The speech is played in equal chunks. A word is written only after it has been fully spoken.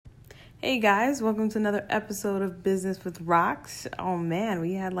Hey guys, welcome to another episode of Business with Rocks. Oh man,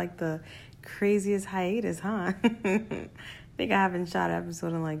 we had like the craziest hiatus, huh? I think I haven't shot an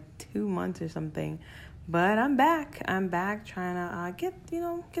episode in like 2 months or something. But I'm back. I'm back trying to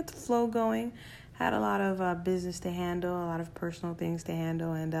get the flow going. Had a lot of business to handle, a lot of personal things to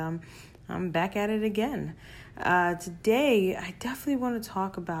handle, and I'm back at it again. Today, I definitely want to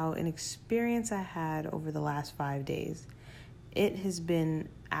talk about an experience I had over the last 5 days. It has been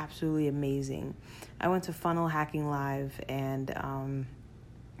absolutely amazing. I went to Funnel Hacking Live, and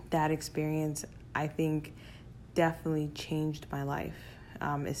that experience, I think, definitely changed my life,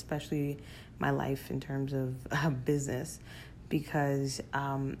 especially my life in terms of business, because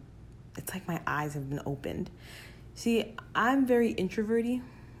it's like my eyes have been opened. See, I'm very introverty.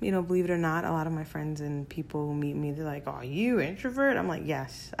 Believe it or not, a lot of my friends and people who meet me, they're like, "Oh, you introvert?" I'm like,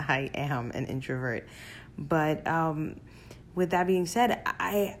 "Yes, I am an introvert." But with that being said,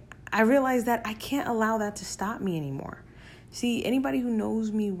 I realized that I can't allow that to stop me anymore. See, anybody who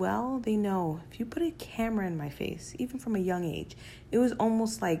knows me well, they know if you put a camera in my face, even from a young age, it was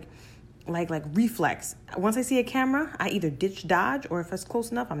almost like reflex. Once I see a camera, I either dodge, or if it's close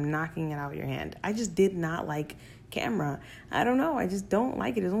enough, I'm knocking it out of your hand. I just did not like camera. I don't know. I just don't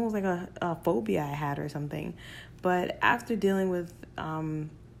like it. It's almost like a phobia I had or something. But after dealing with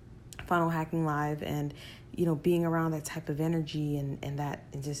Funnel Hacking Live and being around that type of energy and that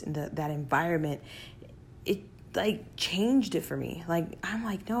and just in that environment, it like changed it for me. Like, I'm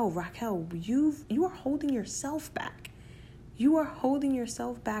like, no, Raquel, you are holding yourself back. You are holding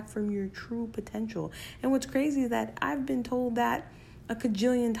yourself back from your true potential. And what's crazy is that I've been told that a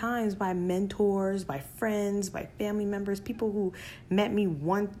cajillion times by mentors, by friends, by family members, people who met me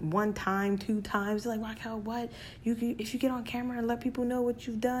one time, 2 times. They're like, Raquel, what? If you get on camera and let people know what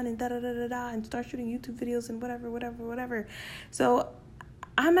you've done and da-da-da-da-da and start shooting YouTube videos and whatever. So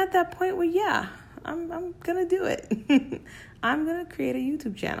I'm at that point where, yeah, I'm going to do it. I'm going to create a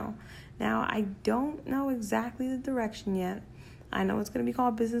YouTube channel. Now, I don't know exactly the direction yet. I know it's going to be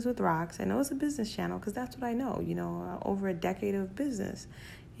called Business with Rocks. I know it's a business channel because that's what I know, over a decade of business,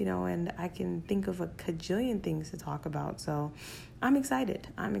 and I can think of a cajillion things to talk about. So I'm excited.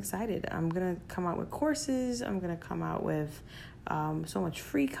 I'm going to come out with courses. I'm going to come out with so much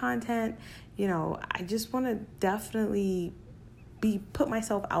free content. I just want to definitely put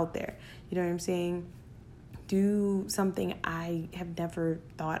myself out there. You know what I'm saying? Do something I have never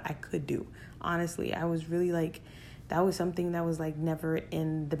thought I could do. Honestly, I was really that was something that was never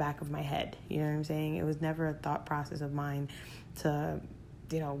in the back of my head. You know what I'm saying? It was never a thought process of mine to,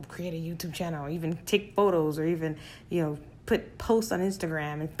 create a YouTube channel, or even take photos, or even, put posts on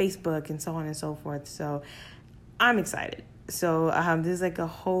Instagram and Facebook and so on and so forth. So I'm excited. So this is a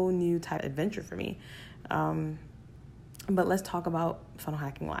whole new type of adventure for me. But let's talk about Funnel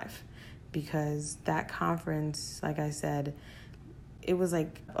Hacking Live, because that conference, like I said, it was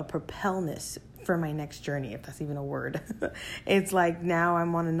like a propelness for my next journey, if that's even a word. It's like now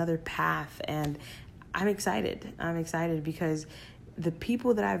I'm on another path, and I'm excited. I'm excited because the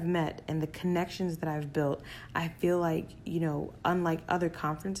people that I've met and the connections that I've built, I feel like, unlike other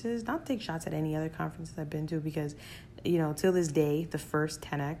conferences, not to take shots at any other conferences I've been to, because, till this day, the first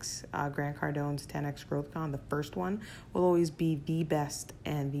 10X, Grant Cardone's 10X GrowthCon, the first one, will always be the best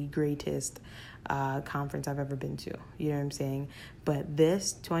and the greatest conference I've ever been to. You know what I'm saying? But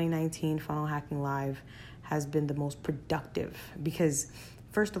this 2019 Funnel Hacking Live has been the most productive because,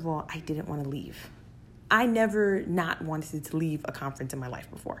 first of all, I didn't want to leave. I never not wanted to leave a conference in my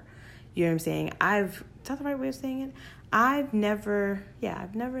life before. You know what I'm saying? Is that the right way of saying it? I've never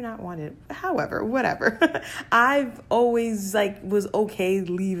not wanted, however, whatever. I've always was okay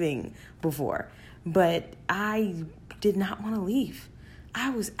leaving before, but I did not want to leave.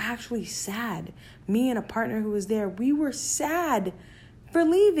 I was actually sad. Me and a partner who was there, we were sad for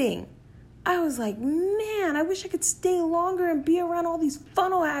leaving. I was like, man, I wish I could stay longer and be around all these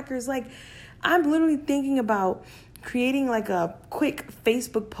funnel hackers. I'm literally thinking about creating a quick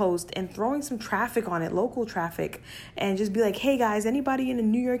Facebook post and throwing some traffic on it, local traffic, and just be like, hey guys, anybody in the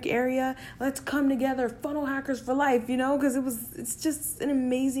New York area, let's come together, funnel hackers for life, because it's just an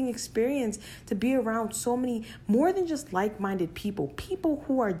amazing experience to be around so many, more than just like-minded people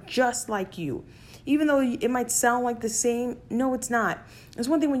who are just like you. Even though it might sound like the same, no, it's not. It's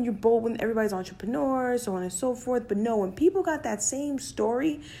one thing when everybody's entrepreneurs, so on and so forth, but no, when people got that same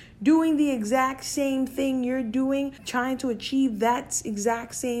story, doing the exact same thing you're doing, trying to achieve that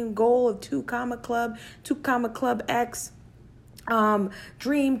exact same goal of 2 Club X,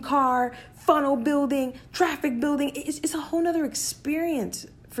 dream car, funnel building, traffic building, it's a whole nother experience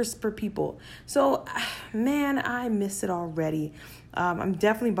for people. So, man, I miss it already. I'm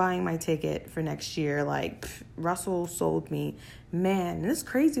definitely buying my ticket for next year. Like, Russell sold me. Man, and it's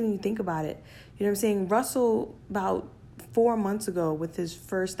crazy when you think about it. You know what I'm saying? Russell, about 4 months ago with his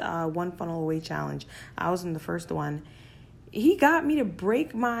first One Funnel Away challenge, I was in the first one. He got me to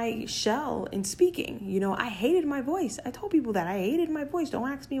break my shell in speaking. You know, I hated my voice. I told people that I hated my voice. Don't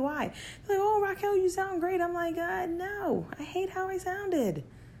ask me why. They're like, oh, Raquel, you sound great. I'm like, no, I hate how I sounded.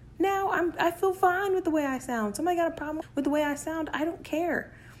 Now I feel fine with the way I sound. Somebody got a problem with the way I sound, I don't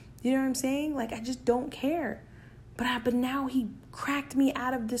care. You know what I'm saying? Like, I just don't care. But now he cracked me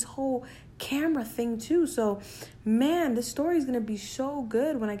out of this whole camera thing too. So, man, this story is going to be so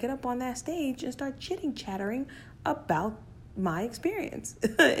good when I get up on that stage and start chattering about my experience.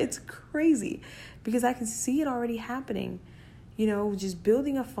 It's crazy because I can see it already happening, you know, just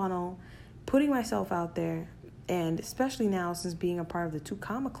building a funnel, putting myself out there. And especially now, since being a part of the 2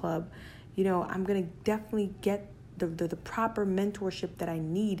 Comma Club, you know, I'm going to definitely get the proper mentorship that I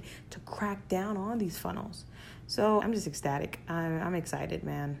need to crack down on these funnels. So I'm just ecstatic. I'm excited,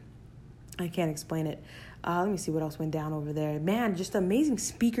 man. I can't explain it. Let me see what else went down over there. Man, just amazing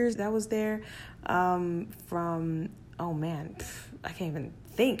speakers that was there from... Oh, man, I can't even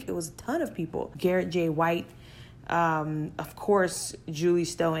think. It was a ton of people. Garrett J. White, of course, Julie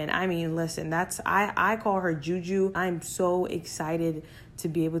Stowen. I mean, listen, I call her Juju. I'm so excited to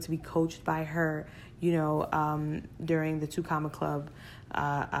be able to be coached by her, you know, during the 2 Comma Club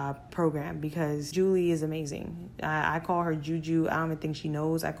program, because Julie is amazing. I call her Juju. I don't even think she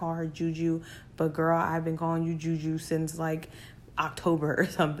knows I call her Juju. But, girl, I've been calling you Juju since, like, October or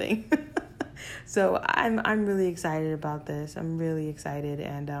something. So I'm really excited about this. I'm really excited,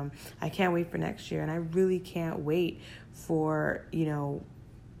 and I can't wait for next year. And I really can't wait for, you know,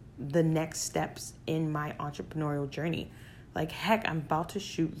 the next steps in my entrepreneurial journey. Like, heck, I'm about to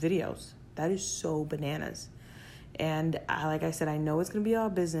shoot videos. That is so bananas. And like I said, I know it's going to be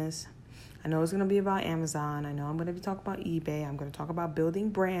all business. I know it's going to be about Amazon. I know I'm going to be talking about eBay. I'm going to talk about building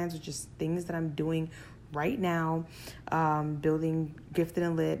brands, which is things that I'm doing right now, building Gifted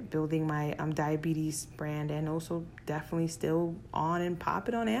and Lit, building my diabetes brand, and also definitely still on and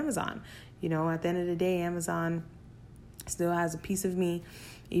popping on Amazon. You know, at the end of the day, Amazon still has a piece of me,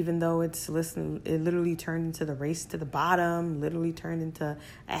 even though it literally turned into the race to the bottom, literally turned into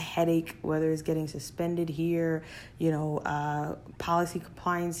a headache, whether it's getting suspended here, you know, policy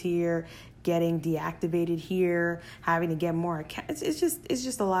compliance here, getting deactivated here, having to get more accounts. It's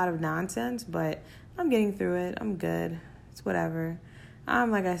just a lot of nonsense, but I'm getting through it. I'm good. It's whatever.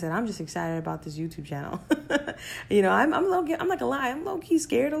 Like I said, I'm just excited about this YouTube channel. You know, I'm not gonna lie, I'm low key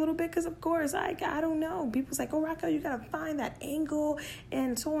scared a little bit because, of course, I don't know. People's like, oh, Raquel, you gotta find that angle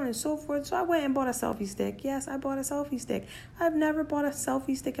and so on and so forth. So I went and bought a selfie stick. Yes, I bought a selfie stick. I've never bought a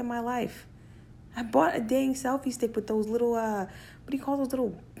selfie stick in my life. I bought a dang selfie stick with those little, what do you call those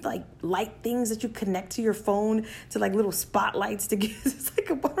little, like, light things that you connect to your phone to, like, little spotlights to get. It's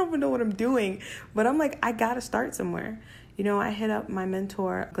like, I don't even know what I'm doing. But I'm like, I got to start somewhere. You know, I hit up my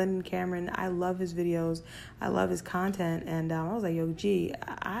mentor, Glendon Cameron. I love his videos. I love his content. And I was like, yo, G,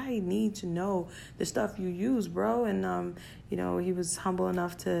 I need to know the stuff you use, bro. And, you know, he was humble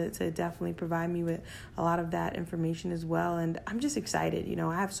enough to definitely provide me with a lot of that information as well. And I'm just excited. You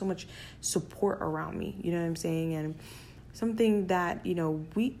know, I have so much support around me. You know what I'm saying? And something that, you know,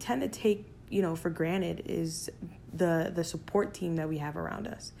 we tend to take, you know, for granted is the support team that we have around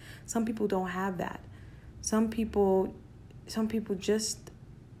us. Some people don't have that. Some people just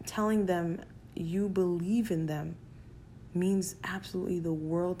telling them you believe in them means absolutely the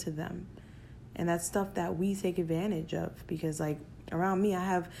world to them. And that's stuff that we take advantage of, because, like, around me, I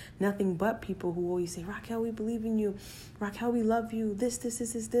have nothing but people who always say, Raquel, we believe in you. Raquel, we love you. This.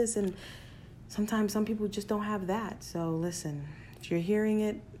 And sometimes some people just don't have that. So listen, if you're hearing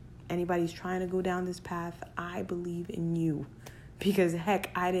it, anybody's trying to go down this path, I believe in you, because,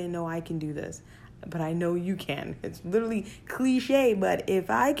 heck, I didn't know I can do this. But I know you can. It's literally cliche, but if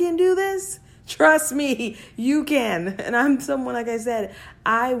I can do this, trust me, you can. And I'm someone, like I said,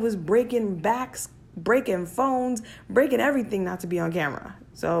 I was breaking backs, breaking phones, breaking everything not to be on camera.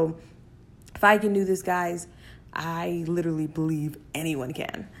 So if I can do this, guys, I literally believe anyone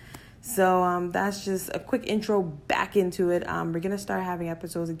can. So that's just a quick intro back into it. We're going to start having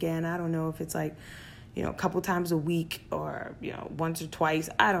episodes again. I don't know if it's like, you know, a couple times a week or, you know, once or twice.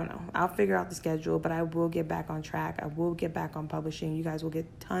 I don't know. I'll figure out the schedule, but I will get back on track. I will get back on publishing. You guys will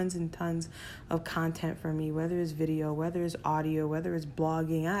get tons and tons of content from me, whether it's video, whether it's audio, whether it's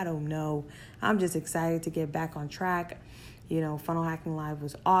blogging. I don't know. I'm just excited to get back on track. You know, Funnel Hacking Live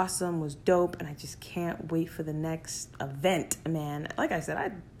was awesome, was dope, and I just can't wait for the next event, man. Like I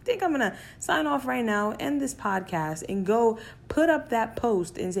said, think I'm going to sign off right now, end this podcast, and go put up that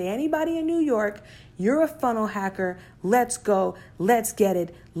post and say, anybody in New York, you're a funnel hacker. Let's go. Let's get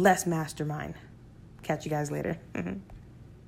it. Let's mastermind. Catch you guys later.